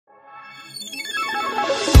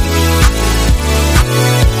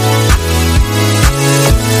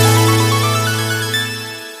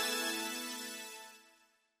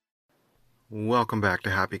welcome back to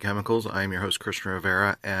Happy Chemicals. I'm your host, Christian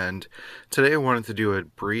Rivera, and today I wanted to do a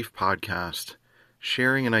brief podcast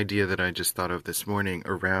sharing an idea that I just thought of this morning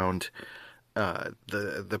around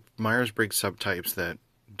the Myers-Briggs subtypes that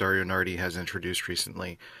Dario Nardi has introduced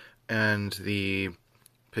recently and the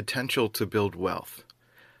potential to build wealth.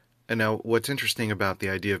 And now what's interesting about the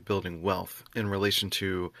idea of building wealth in relation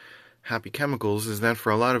to Happy Chemicals is that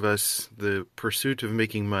for a lot of us, the pursuit of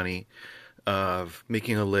making money, of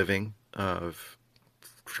making a living, of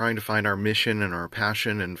trying to find our mission and our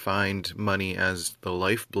passion and find money as the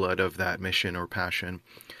lifeblood of that mission or passion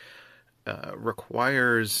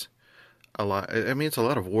requires a lot. I mean, it's a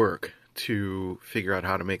lot of work to figure out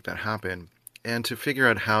how to make that happen and to figure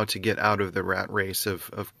out how to get out of the rat race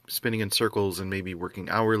of spinning in circles and maybe working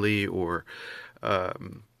hourly or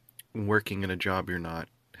working in a job you're not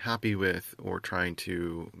happy with or trying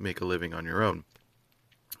to make a living on your own.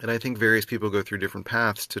 And I think various people go through different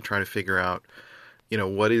paths to try to figure out,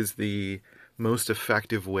 what is the most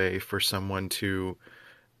effective way for someone to,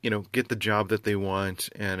 get the job that they want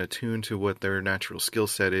and attune to what their natural skill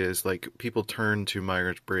set is. Like, people turn to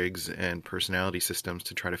Myers-Briggs and personality systems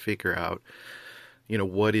to try to figure out,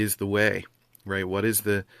 what is the way, right? What's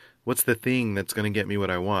the thing that's going to get me what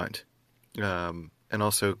I want? And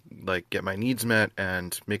also, like, get my needs met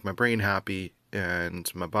and make my brain happy and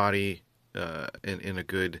my body in a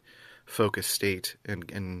good focused state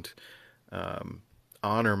and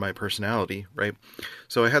honor my personality, right?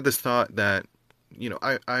 So I had this thought that,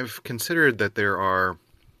 I've considered that there are,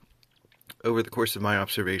 over the course of my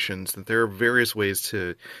observations, that there are various ways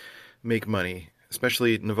to make money.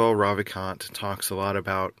 Especially Naval Ravikant talks a lot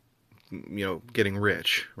about, getting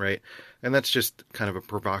rich, right? And that's just kind of a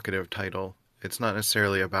provocative title. It's not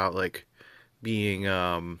necessarily about, like, being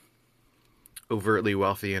overtly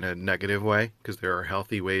wealthy in a negative way, because there are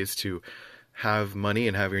healthy ways to have money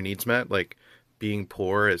and have your needs met. Like, being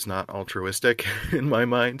poor is not altruistic in my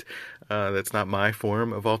mind. That's not my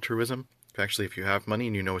form of altruism. Actually, if you have money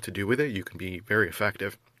and you know what to do with it, you can be very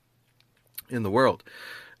effective in the world.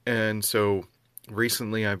 And so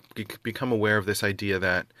recently I've become aware of this idea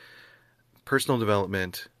that personal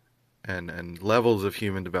development and levels of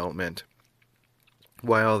human development,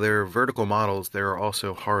 while there are vertical models, there are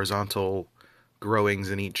also horizontal growings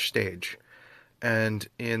in each stage. And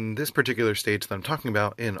in this particular stage that I'm talking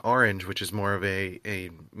about, in orange, which is more of a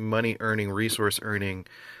money earning, resource earning,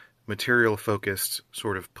 material focused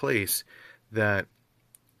sort of place, that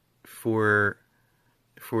for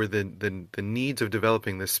the needs of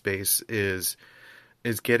developing this space is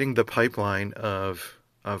getting the pipeline of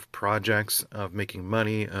projects, of making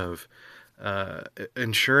money, of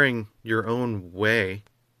ensuring your own way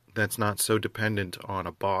that's not so dependent on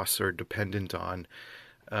a boss or dependent on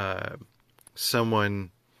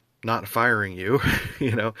someone not firing you.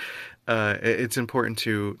 It's important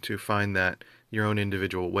to find that your own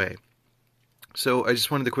individual way. So I just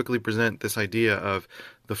wanted to quickly present this idea of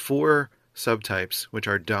the 4 subtypes, which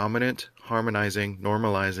are dominant, harmonizing,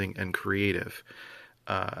 normalizing, and creative.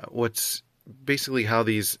 What's basically how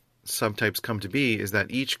these subtypes come to be is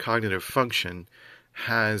that each cognitive function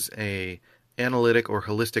has a analytic or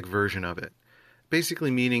holistic version of it.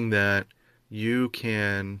 Basically meaning that you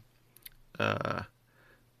can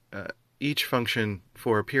each function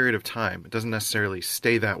for a period of time. It doesn't necessarily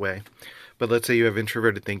stay that way. But let's say you have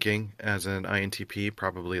introverted thinking as an INTP,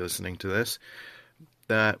 probably listening to this,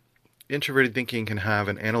 that introverted thinking can have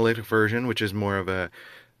an analytic version, which is more of a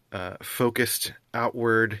focused,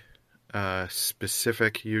 outward,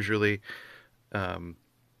 specific, usually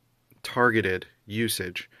targeted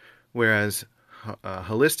usage, whereas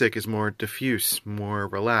holistic is more diffuse, more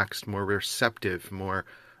relaxed, more receptive, more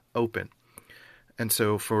open. And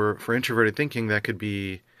so for introverted thinking, that could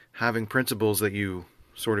be having principles that you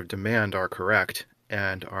sort of demand are correct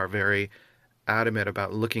and are very adamant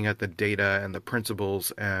about looking at the data and the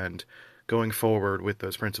principles and going forward with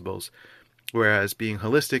those principles. Whereas being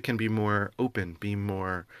holistic can be more open, be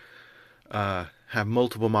more, have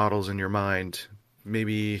multiple models in your mind,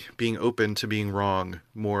 maybe being open to being wrong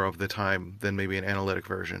more of the time than maybe an analytic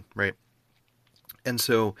version, right? And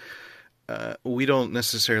so we don't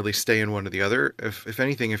necessarily stay in one or the other. If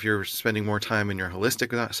anything, if you're spending more time in your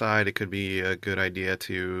holistic side, it could be a good idea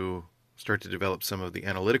to start to develop some of the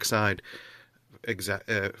analytic side,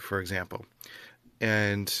 for example.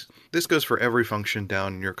 And this goes for every function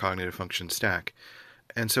down in your cognitive function stack.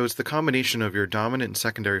 And so it's the combination of your dominant and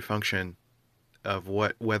secondary function of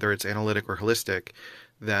whether it's analytic or holistic,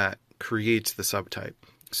 that creates the subtype.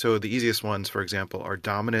 So the easiest ones, for example, are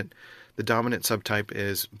dominant. The dominant subtype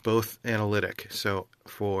is both analytic. So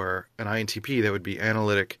for an INTP, that would be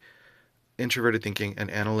analytic introverted thinking, and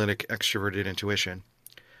analytic extroverted intuition.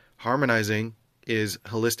 Harmonizing is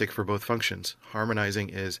holistic for both functions. Harmonizing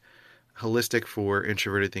is holistic for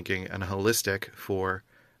introverted thinking and holistic for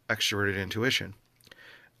extroverted intuition.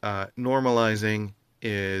 Normalizing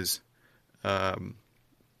um,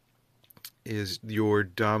 is your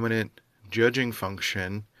dominant judging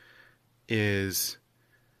function is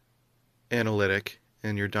analytic,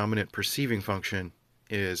 and your dominant perceiving function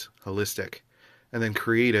is holistic. And then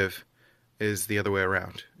creative is the other way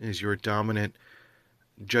around. Is your dominant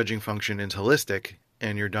judging function is holistic,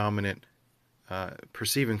 and your dominant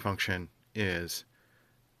perceiving function is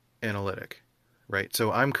analytic, right?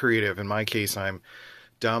 So I'm creative. In my case, I'm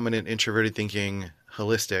dominant introverted thinking,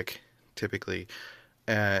 holistic, typically,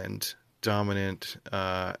 and dominant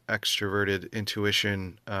extroverted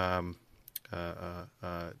intuition, or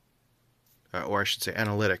I should say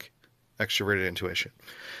analytic extroverted intuition.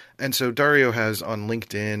 And so Dario has on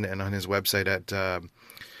LinkedIn and on his website at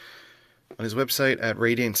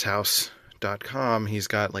radiancehouse.com, he's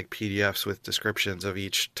got like PDFs with descriptions of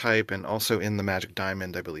each type, and also in the Magic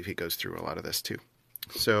Diamond, I believe he goes through a lot of this too.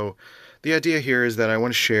 So the idea here is that I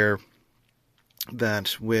want to share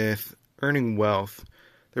that with earning wealth,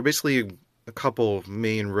 there are basically a couple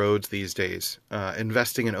main roads these days.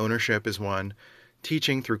 Investing in ownership is one.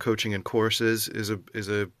 Teaching through coaching and courses is a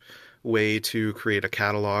way to create a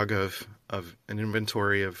catalog of an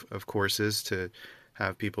inventory of courses to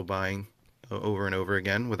have people buying over and over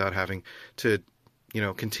again without having to,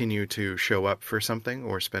 continue to show up for something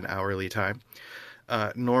or spend hourly time.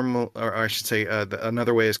 Another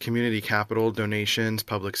way is community capital, donations,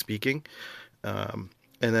 public speaking. And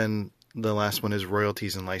then the last one is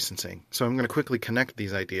royalties and licensing. So I'm going to quickly connect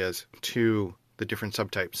these ideas to the different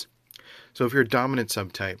subtypes. So if you're a dominant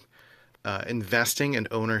subtype, investing and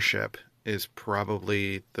ownership is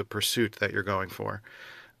probably the pursuit that you're going for.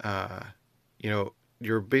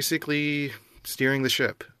 You're basically steering the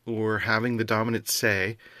ship or having the dominant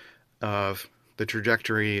say of the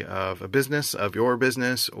trajectory of a business, of your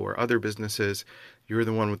business or other businesses. You're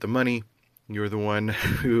the one with the money. You're the one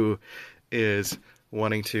who is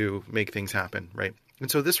wanting to make things happen, right? And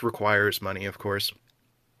so this requires money, of course.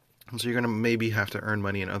 And so you're going to maybe have to earn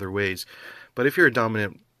money in other ways. But if you're a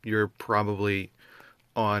dominant, you're probably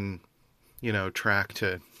on, track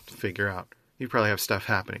to figure out. You probably have stuff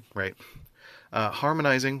happening, right?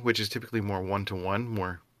 Harmonizing, which is typically more one-to-one,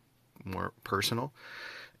 more personal.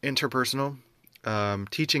 Interpersonal,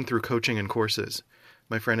 teaching through coaching and courses.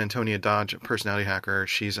 My friend Antonia Dodge, personality hacker,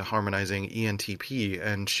 she's a harmonizing ENTP,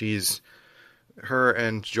 and her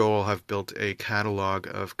and Joel have built a catalog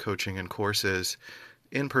of coaching and courses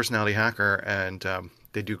in Personality Hacker, and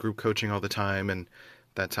they do group coaching all the time, and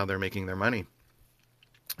that's how they're making their money.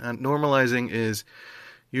 And normalizing is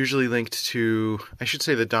usually linked to, I should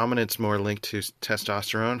say the dominant's more linked to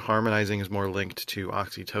testosterone. Harmonizing is more linked to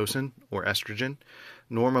oxytocin or estrogen.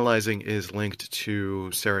 Normalizing is linked to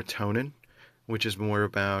serotonin, which is more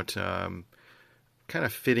about kind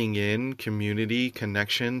of fitting in, community,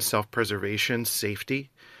 connection, self-preservation, safety,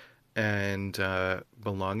 and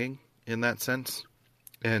belonging in that sense.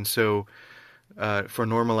 And so for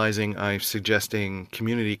normalizing, I'm suggesting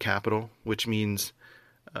community capital, which means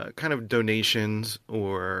kind of donations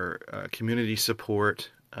or community support,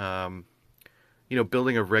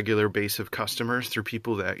 building a regular base of customers through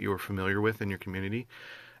people that you're familiar with in your community,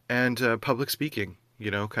 and public speaking,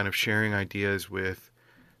 kind of sharing ideas with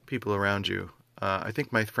people around you. I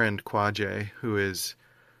think my friend Kwaje, who is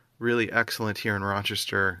really excellent here in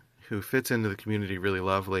Rochester, who fits into the community really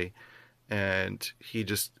lovely, and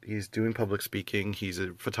he's doing public speaking. He's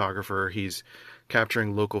a photographer. He's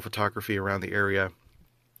capturing local photography around the area.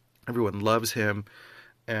 Everyone loves him,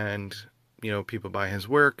 and people buy his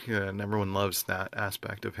work, and everyone loves that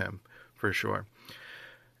aspect of him for sure.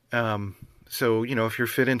 So if you're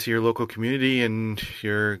fit into your local community and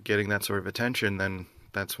you're getting that sort of attention, then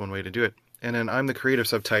that's one way to do it. And then I'm the creative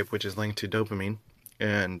subtype, which is linked to dopamine,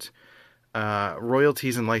 and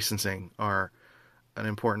royalties and licensing are an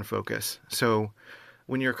important focus. So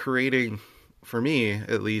when you're creating, for me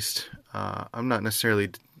at least, I'm not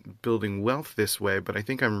necessarily building wealth this way, but I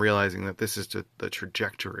think I'm realizing that this is the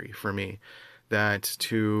trajectory for me, that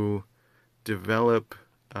to develop,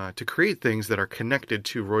 to create things that are connected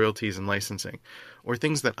to royalties and licensing, or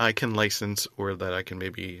things that I can license, or that I can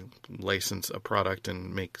maybe license a product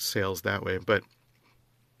and make sales that way. But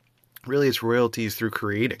really it's royalties through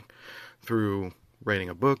creating, through writing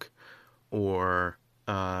a book, or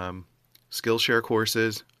Skillshare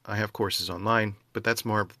courses. I have courses online, but that's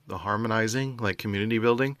more of the harmonizing, like community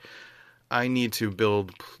building. I need to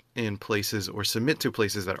build in places or submit to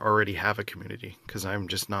places that already have a community, because I'm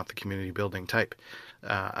just not the community building type,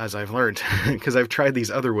 as I've learned, because I've tried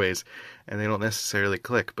these other ways and they don't necessarily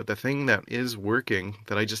click. But the thing that is working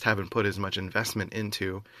that I just haven't put as much investment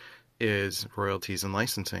into is royalties and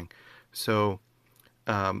licensing. So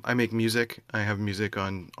I make music. I have music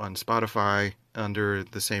on Spotify under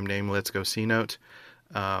the same name, Let's Go C Note.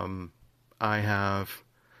 I have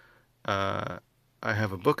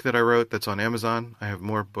a book that I wrote that's on Amazon. I have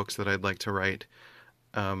more books that I'd like to write.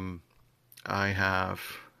 I have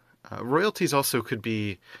royalties also could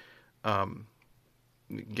be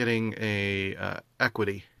getting a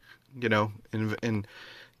equity, in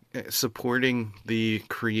supporting the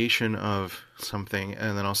creation of something,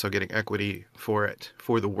 and then also getting equity for it,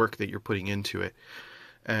 for the work that you're putting into it.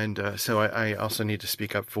 And so I also need to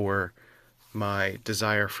speak up for my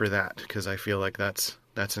desire for that, because I feel like that's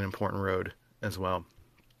an important road as well.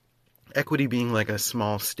 Equity being like a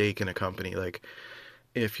small stake in a company. Like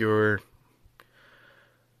if you're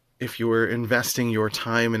investing your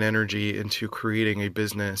time and energy into creating a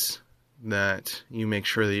business, that you make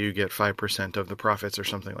sure that you get 5% of the profits or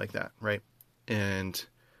something like that, right? And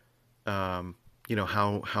how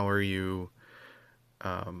are you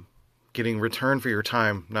getting return for your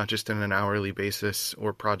time, not just in an hourly basis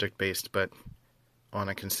or project based, but on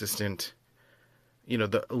a consistent,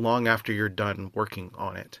 the long after you're done working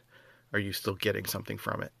on it, are you still getting something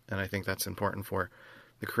from it? And I think that's important for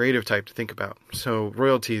the creative type to think about. So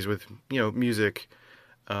royalties with, music,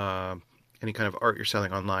 any kind of art you're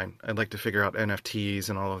selling online. I'd like to figure out NFTs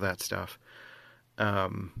and all of that stuff. I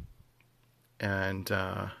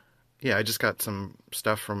just got some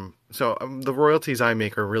stuff from, the royalties I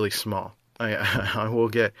make are really small. I will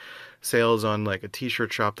get sales on like a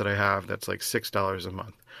t-shirt shop that I have that's like $6 a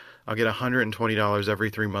month. I'll get $120 every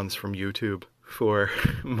 3 months from YouTube for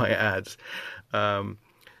my ads. I'll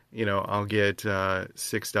get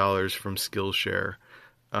 $6 from Skillshare.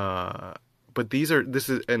 But this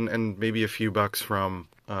is maybe a few bucks from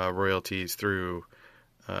royalties through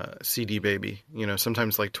CD Baby.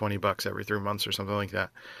 Sometimes like $20 every 3 months or something like that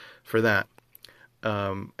for that.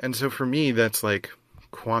 And so for me, that's like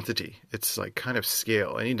quantity. It's like kind of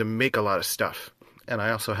scale. I need to make a lot of stuff. And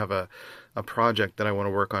I also have a project that I want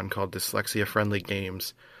to work on called Dyslexia Friendly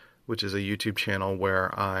Games, which is a YouTube channel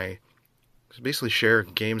where I basically share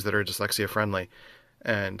games that are dyslexia friendly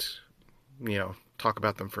and, talk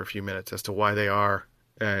about them for a few minutes as to why they are,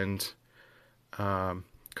 and kind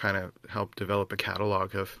of help develop a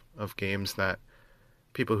catalog of games that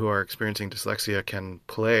people who are experiencing dyslexia can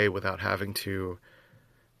play without having to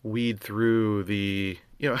weed through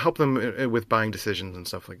help them with buying decisions and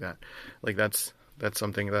stuff like that. Like that's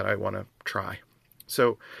something that I want to try.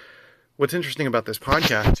 So what's interesting about this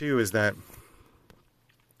podcast too is that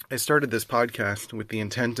I started this podcast with the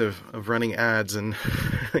intent of running ads, and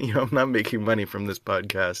I'm not making money from this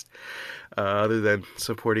podcast other than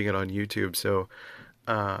supporting it on YouTube. So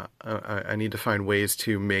I need to find ways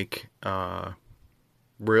to make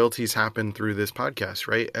royalties happen through this podcast,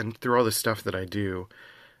 right? And through all the stuff that I do,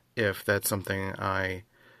 if that's something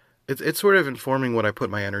it's sort of informing what I put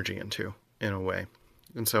my energy into in a way.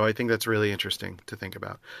 And so I think that's really interesting to think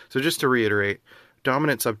about. So just to reiterate,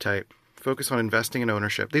 dominant subtype, focus on investing in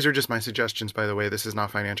ownership. These are just my suggestions, by the way. This is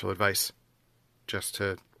not financial advice, just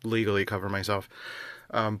to legally cover myself.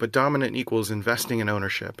 But dominant equals investing in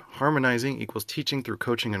ownership. Harmonizing equals teaching through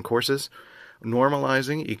coaching and courses.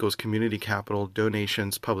 Normalizing equals community capital,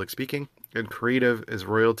 donations, public speaking. And creative is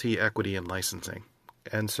royalty, equity, and licensing.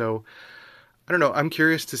 And so, I don't know, I'm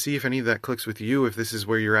curious to see if any of that clicks with you, if this is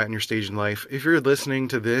where you're at in your stage in life. If you're listening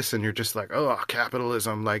to this and you're just like, oh,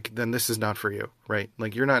 capitalism, then this is not for you, right?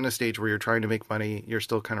 Like, you're not in a stage where you're trying to make money. You're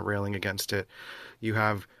still kind of railing against it. You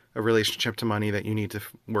have a relationship to money that you need to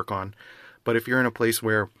work on. But if you're in a place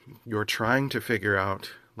where you're trying to figure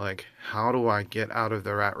out, like, how do I get out of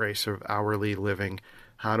the rat race of hourly living?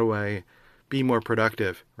 How do I be more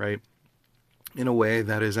productive, right? In a way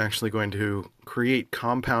that is actually going to create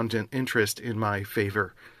compound interest in my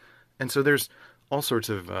favor. And so there's all sorts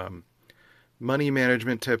of money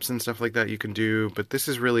management tips and stuff like that you can do, but this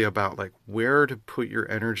is really about like where to put your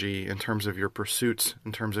energy in terms of your pursuits,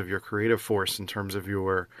 in terms of your creative force, in terms of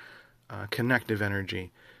your connective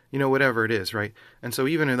energy, whatever it is, right? And so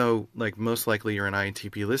even though like most likely you're an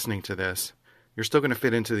INTP listening to this, you're still going to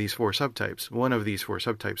fit into these 4 subtypes, one of these 4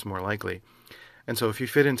 subtypes more likely. And so if you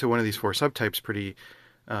fit into one of these 4 subtypes pretty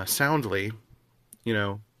soundly,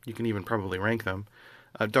 you can even probably rank them.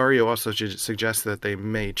 Dario also suggests that they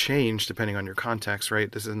may change depending on your context,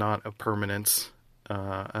 right? This is not a permanence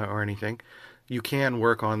or anything. You can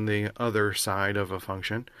work on the other side of a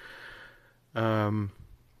function.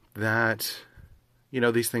 that,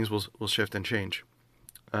 these things will shift and change.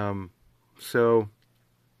 So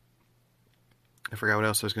I forgot what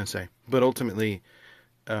else I was going to say. But ultimately,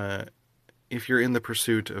 if you're in the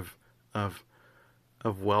pursuit of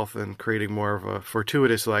wealth and creating more of a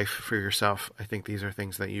fortuitous life for yourself, I think these are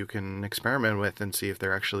things that you can experiment with and see if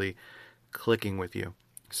they're actually clicking with you.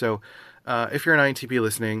 So if you're an INTP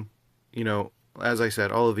listening, as I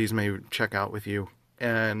said, all of these may check out with you.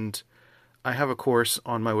 And I have a course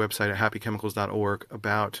on my website at happychemicals.org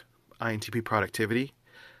about INTP productivity,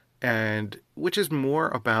 and which is more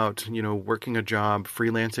about, working a job,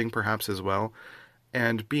 freelancing perhaps as well,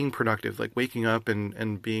 and being productive, like waking up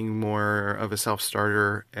and being more of a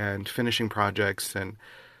self-starter and finishing projects, and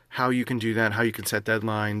how you can do that, how you can set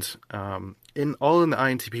deadlines, in the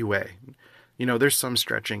INTP way. There's some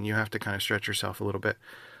stretching. You have to kind of stretch yourself a little bit,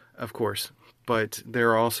 of course. But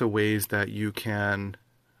there are also ways that you can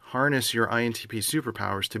harness your INTP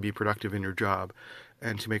superpowers to be productive in your job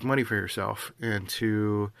and to make money for yourself and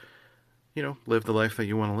to, live the life that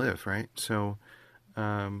you want to live, right? So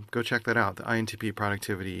go check that out. The INTP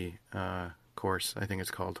productivity course, I think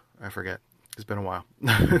it's called. I forget. It's been a while.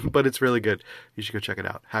 But it's really good. You should go check it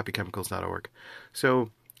out. happychemicals.org.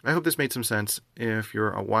 So I hope this made some sense. If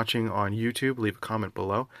you're watching on YouTube, leave a comment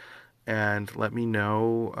below and let me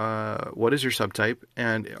know what is your subtype,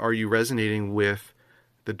 and are you resonating with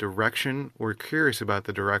the direction or curious about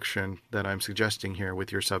the direction that I'm suggesting here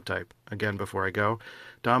with your subtype. Again, before I go,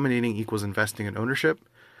 dominating equals investing in ownership.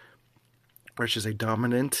 Or I should say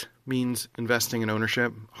dominant means investing in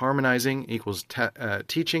ownership. Harmonizing equals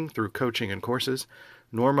teaching through coaching and courses.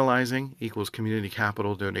 Normalizing equals community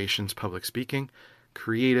capital, donations, public speaking.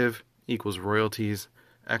 Creative equals royalties,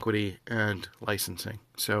 equity, and licensing.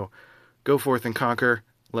 So go forth and conquer.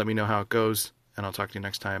 Let me know how it goes, and I'll talk to you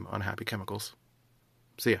next time on Happy Chemicals.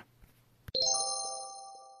 See ya.